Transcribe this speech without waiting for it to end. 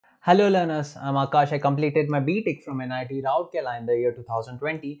Hello learners, I'm Akash. I completed my BTech from NIT Rourkela in the year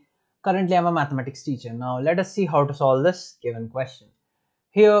 2020. Currently, I'm a mathematics teacher. Now, let us see how to solve this given question.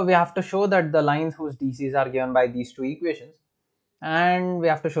 Here, we have to show that the lines whose DCs are given by these two equations, and we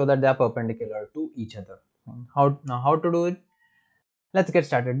have to show that they are perpendicular to each other. How to do it? Let's get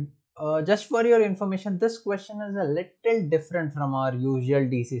started. Just for your information, this question is a little different from our usual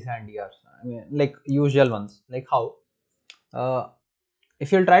DCs and ERs. I mean, like usual ones. Like how? Uh,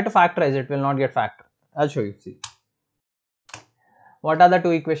 if you'll try to factorize, it will not get factored. I'll show you. See, what are the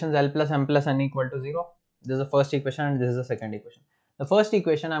two equations? L plus m plus n equal to 0. This is the first equation and this is the second equation. The first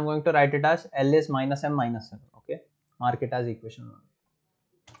equation, I'm going to write it as L is minus m minus n. Okay, mark it as equation 1.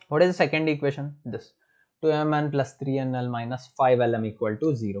 What is the second equation? This 2mn plus 3nl minus 5lm equal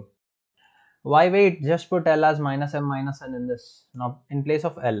to 0. Why wait? Just put L as minus m minus n in this. Now, in place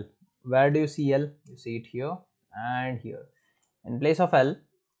of L, where do you see L? You see it here and here. In place of L,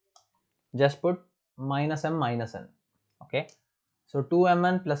 just put minus m minus n. Okay, so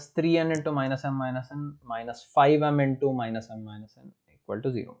 2mn plus 3n into minus m minus n minus 5m into minus m minus n equal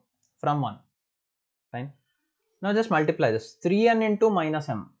to 0 from 1. Fine. Now just multiply this. 3n into minus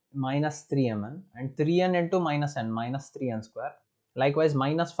m minus 3mn and 3n into minus n minus 3n square. Likewise,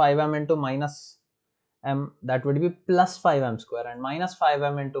 minus 5m into minus m, that would be plus 5m square, and minus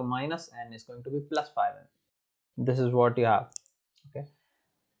 5m into minus n is going to be plus 5m. This is what you have. Okay.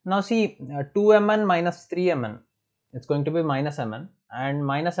 Now see, 2mn minus 3mn, it's going to be minus mn, and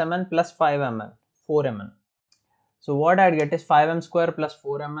minus mn plus 5mn, 4mn. So what I'd get is 5m square plus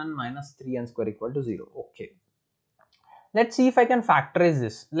 4mn minus 3n square equal to 0. Okay. Let's see if I can factorize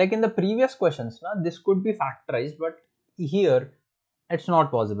this. Like in the previous questions, now this could be factorized, but here it's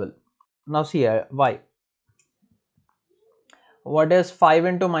not possible. Now see why. What is 5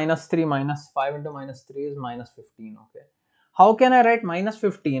 into minus 3 minus 5 into minus 3 is minus 15. Okay. How can I write minus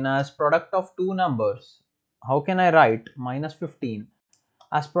 15 as product of two numbers? How can I write minus 15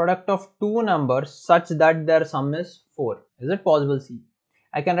 as product of two numbers such that their sum is 4? Is it possible? See,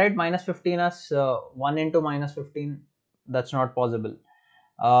 I can write minus 15 as 1 into minus 15. That's not possible.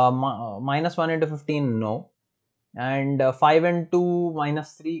 Minus 1 into 15, no. And 5 into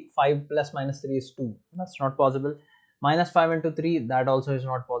minus 3, 5 plus minus 3 is 2. That's not possible. Minus 5 into 3, that also is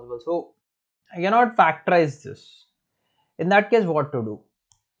not possible. So I cannot factorize this. In that case, what to do?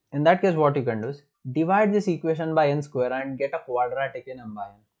 In that case, what you can do is divide this equation by n square and get a quadratic in m by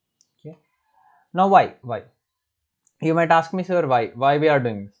n. Okay. Now why? Why? You might ask me, sir, why? Why we are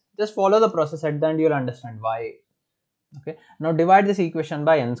doing this? Just follow the process. At the end, you'll understand why. Okay. Now divide this equation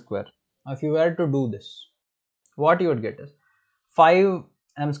by n square. Now, if you were to do this, what you would get is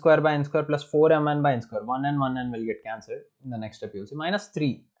 5m square by n square plus 4mn by n square. 1n will get cancelled. In the next step, you'll see minus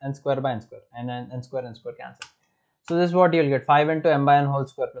 3n square by n square, and n square cancel. So this is what you'll get, 5 into m by n whole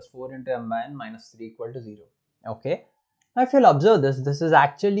square plus 4 into m by n minus 3 equal to 0. Okay. Now if you'll observe this, this is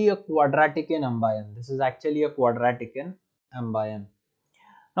actually a quadratic in m by n. This is actually a quadratic in m by n.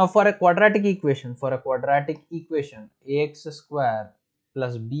 Now for a quadratic equation, ax square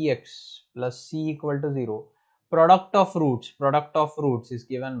plus bx plus c equal to 0, product of roots is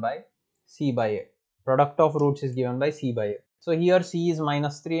given by c by a. Product of roots is given by c by a. So here c is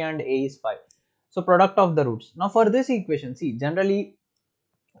minus 3 and a is 5. So product of the roots. Now for this equation, see, generally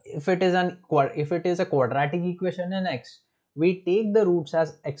if it is a quadratic equation in x, we take the roots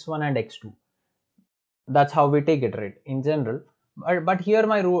as x1 and x2. That's how we take it, right, in general. But here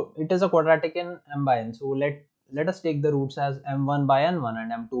my root, it is a quadratic in m by n. So let us take the roots as m1 by n1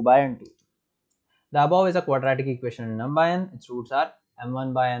 and m2 by n2. The above is a quadratic equation in m by n. Its roots are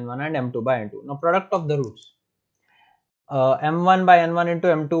m1 by n1 and m2 by n2. Now product of the roots. M1 by n1 into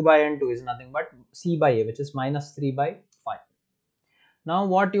m2 by n2 is nothing but c by a, which is minus 3 by 5. Now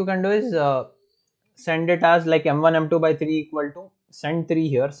what you can do is send it as like m1 m2 by 3 equal to, send 3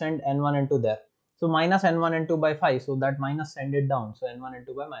 here, send n1 into there. So minus n1 n2 by 5, so that minus, send it down, so n1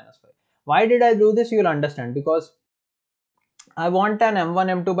 n2 by minus 5. Why did I do this? You will understand, because I want an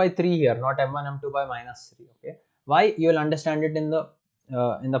m1 m2 by 3 here, not m1 m2 by minus 3. Okay, why? You will understand it in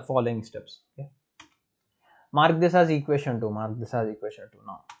the following steps. Okay, mark this as equation 2.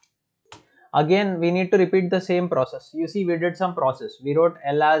 Now again we need to repeat the same process. You see, we did some process. We wrote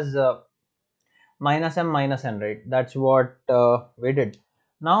L as minus m minus n, right? That's what we did.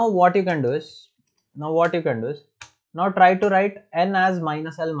 Now what you can do is, now try to write n as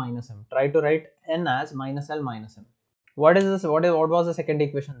minus l minus m. Try to write n as minus l minus m. What is this? What was the second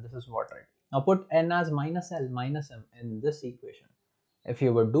equation? This is what, right? Now put n as minus l minus m in this equation. If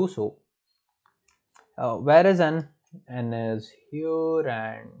you would do so, where is n? N is here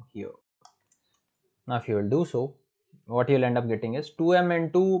and here. Now if you will do so, what you'll end up getting is 2m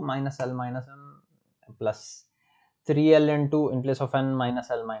into minus l minus m plus 3l into, in place of n, minus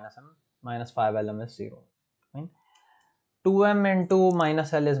l minus m minus 5lm is 0. Fine. 2m into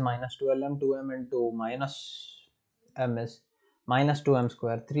minus l is minus 2lm, 2m into minus m is minus 2m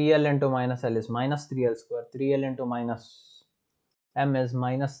square, 3l into minus l is minus 3l square, 3l into minus m is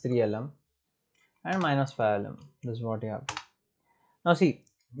minus 3lm, and minus 5lm. This is what you have. Now see,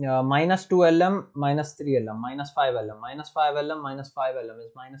 minus 2lm minus 3lm minus 5lm minus 5lm minus 5lm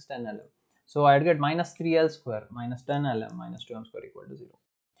is minus 10lm. So I'd get minus 3l square minus 10lm minus 2m square equal to 0.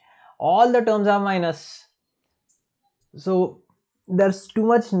 All the terms are minus. So there's too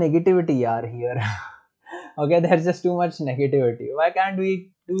much negativity here. Okay, there's just too much negativity. Why can't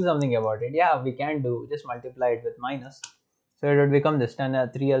we do something about it? Yeah, we can do. Just multiply it with minus. So it would become this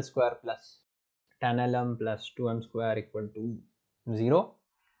 3l square plus 10lm plus 2m square equal to 0.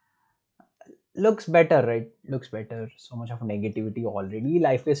 Looks better, right? Looks better. So much of negativity already.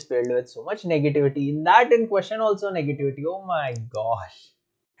 Life is filled with so much negativity. In that, in question also negativity. Oh my gosh.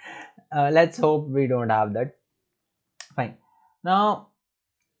 Let's hope we don't have that. Fine. Now,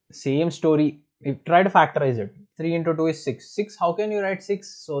 same story. Try to factorize it. 3 into 2 is 6. 6, how can you write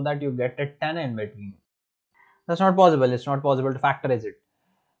 6 so that you get a 10 in between? That's not possible. It's not possible to factorize it.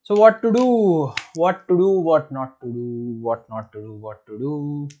 So what to do? What to do? What not to do? What not to do? What to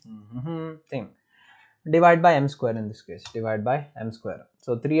do? Same. Divide by m square in this case. Divide by m square.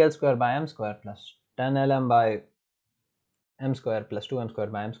 So 3l square by m square plus 10lm by m square plus 2m square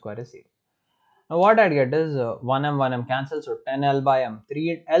by m square is 0. Now what I'd get is 1m cancel, so 10l by m.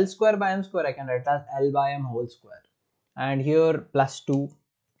 3l square by m square I can write as l by m whole square. And here plus 2.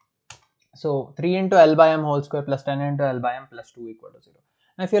 So 3 into l by m whole square plus 10 into l by m plus 2 equal to 0.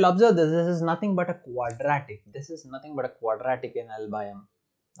 Now if you'll observe this, this is nothing but a quadratic. This is nothing but a quadratic in l by m.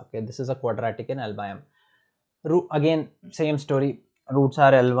 Okay, this is a quadratic in l by m. Again, same story. Roots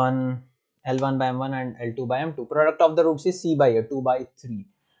are L1 by M1 and L2 by M2. Product of the roots is C by A, 2 by 3.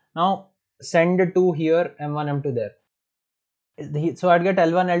 Now, send 2 here, M1, M2 there. So, I'd get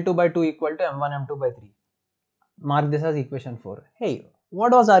L1, L2 by 2 equal to M1, M2 by 3. Mark this as equation 4. Hey,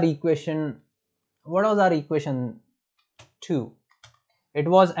 what was our equation? What was our equation 2? It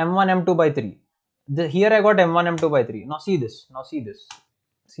was M1, M2 by 3. Here I got M1, M2 by 3. Now, see this. Now, see this.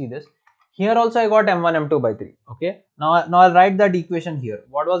 See this. Here also I got m1 m2 by 3. Okay, now I'll write that equation here.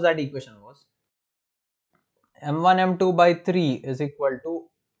 What was that equation? Was m1 m2 by 3 is equal to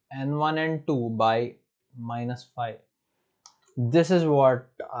n1 n2 by minus 5. This is what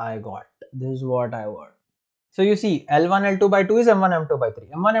I got. This is what I got. So you see, L1 L2 by 2 is m1 m2 by 3.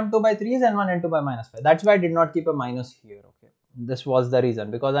 m1 m2 by 3 is n1 n2 by minus 5. That's why I did not keep a minus here. Okay, this was the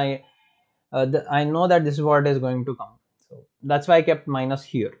reason, because I know that this is what is going to come. So that's why I kept minus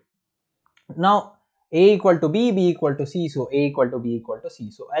here. Now A equal to B, B equal to C, so A equal to B equal to C.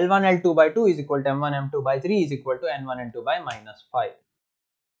 So L1 L2 by 2 is equal to M1 M2 by 3 is equal to N1 N2 by minus 5.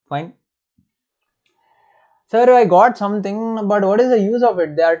 Fine. Sir, I got something, but what is the use of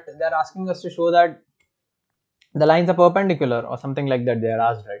it? They're asking us to show that the lines are perpendicular or something like that. They are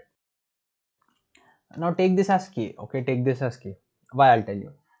asked, right? Now take this as K. Okay, take this as K. Why? I'll tell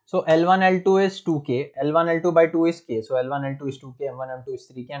you. So L1 L2 is 2K. L1 L2 by 2 is K. So L1 L2 is 2K. M1 M2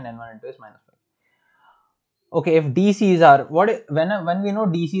 is 3K, and N1 N2 is minus 5. Okay, if DCs are when we know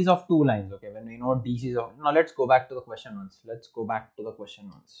DCs of two lines, okay, when we know DCs of, now let's go back to the question once.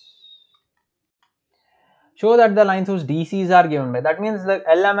 Show that the lines whose DCs are given by, that means the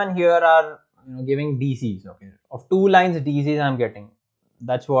l+m+n here are giving DCs, okay, of two lines DCs I'm getting.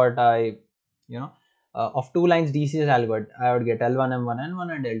 That's what I of two lines DCs I would get L1 M1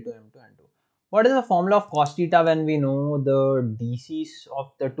 N1 and L2 M2 N2. What is the formula of cos theta when we know the DCs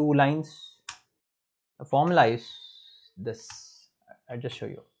of the two lines? The formula is this. I'll just show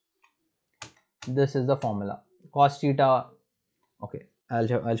you. This is the formula. Cos theta. Okay, I'll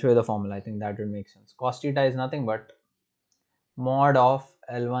show you the formula. I think that would make sense. Cos theta is nothing but mod of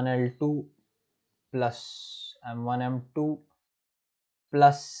L1 L2 plus M1 M2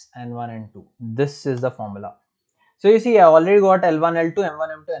 plus N1 N2. This is the formula. So you see, I already got L1 L2, M1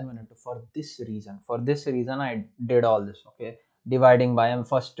 M2, N1 N2. For this reason, I did all this. Okay, dividing by m,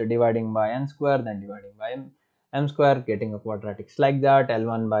 first dividing by n square, then dividing by m square, getting a quadratic like that.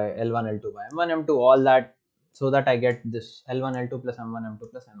 L1 by L1 L2 by M1 M2, all that, so that I get this L1 L2 plus M1 M2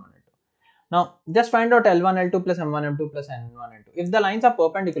 plus N1 N2. Now just find out L1 L2 plus M1 M2 plus N1 N2. If the lines are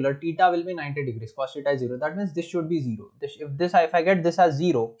perpendicular, theta will be 90 degrees. Cos theta is 0. That means this should be 0. If I get this as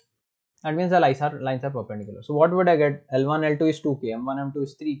 0. That means the lines are perpendicular. So what would I get? L1 L2 is 2K, M1 M2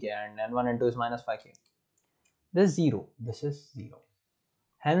 is 3K, and N1 N2 is minus 5K. This is 0. This is 0.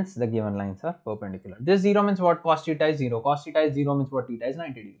 Hence, the given lines are perpendicular. This 0 means what? Cos theta is 0. Cos theta is 0 means what? Theta is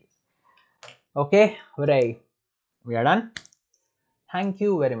 90 degrees. Okay, hooray. We are done. Thank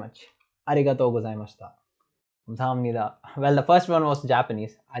you very much. Arigatou gozaimashita. Kamsahamnida. Well, the first one was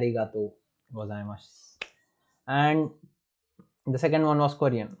Japanese. Arigatou gozaimasu. And the second one was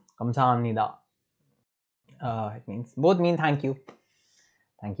Korean. Kamsahamnida. It means, both mean thank you.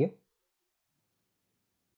 Thank you.